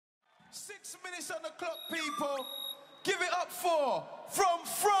6 minutes on the clock, people. Give it up for, from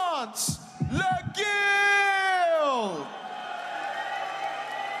France, La Guilde!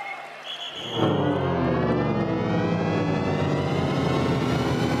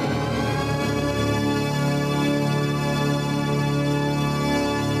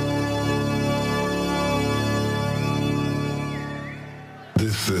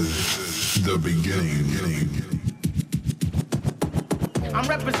 This is the beginning. I'm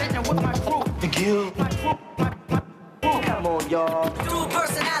representing with my crew. The Guilde. My crew, my crew. Come on, y'all. Dual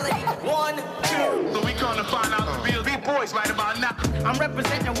personality. 1, 2. So we gonna find out the real big boys right about now. I'm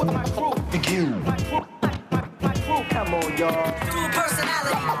representing with my crew. The Guilde. My crew, my crew. Come on, y'all. Dual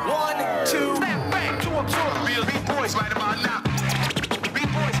personality. 1, 2. Bang, bang, two up, the real big boys right about now. Big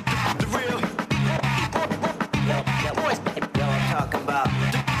boys, the real boys. Y'all talking about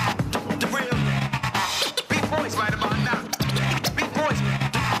The real big boys right about now. Big boys,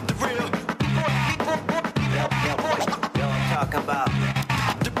 the real big boys. y'all talking about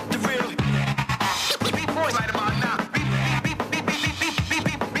The real big boys right about now.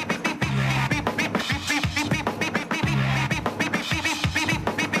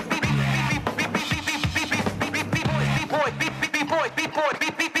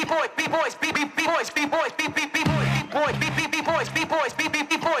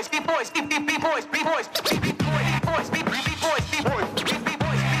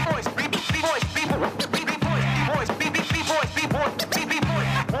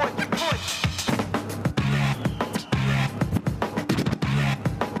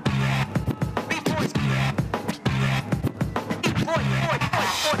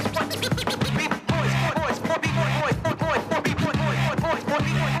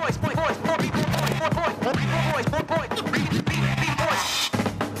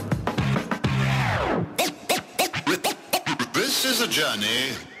 This is a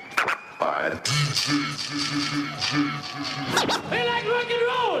journey by DJ. They like rock and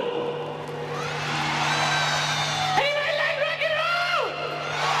roll. Anybody like rock and roll?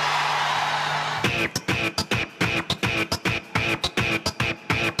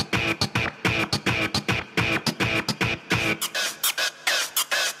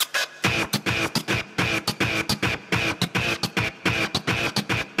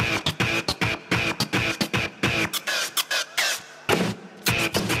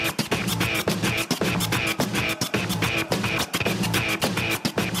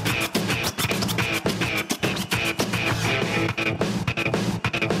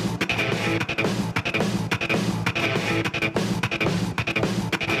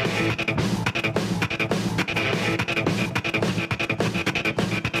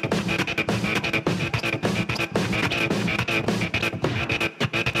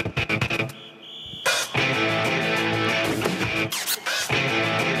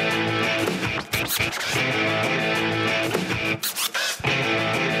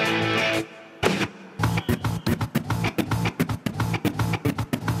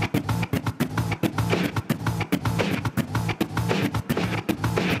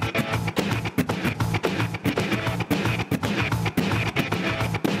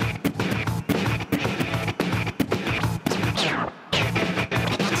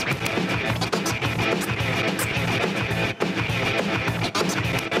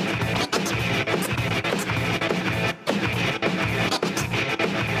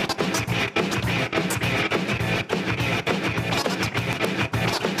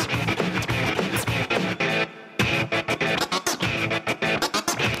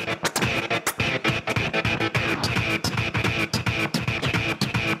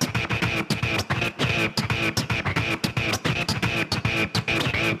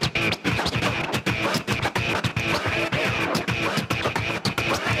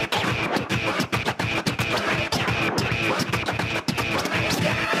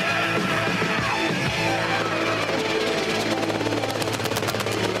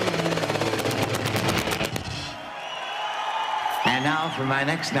 And now for my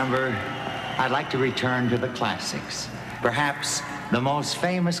next number, I'd like to return to the classics. Perhaps the most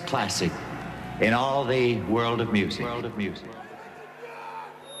famous classic in all the world of music.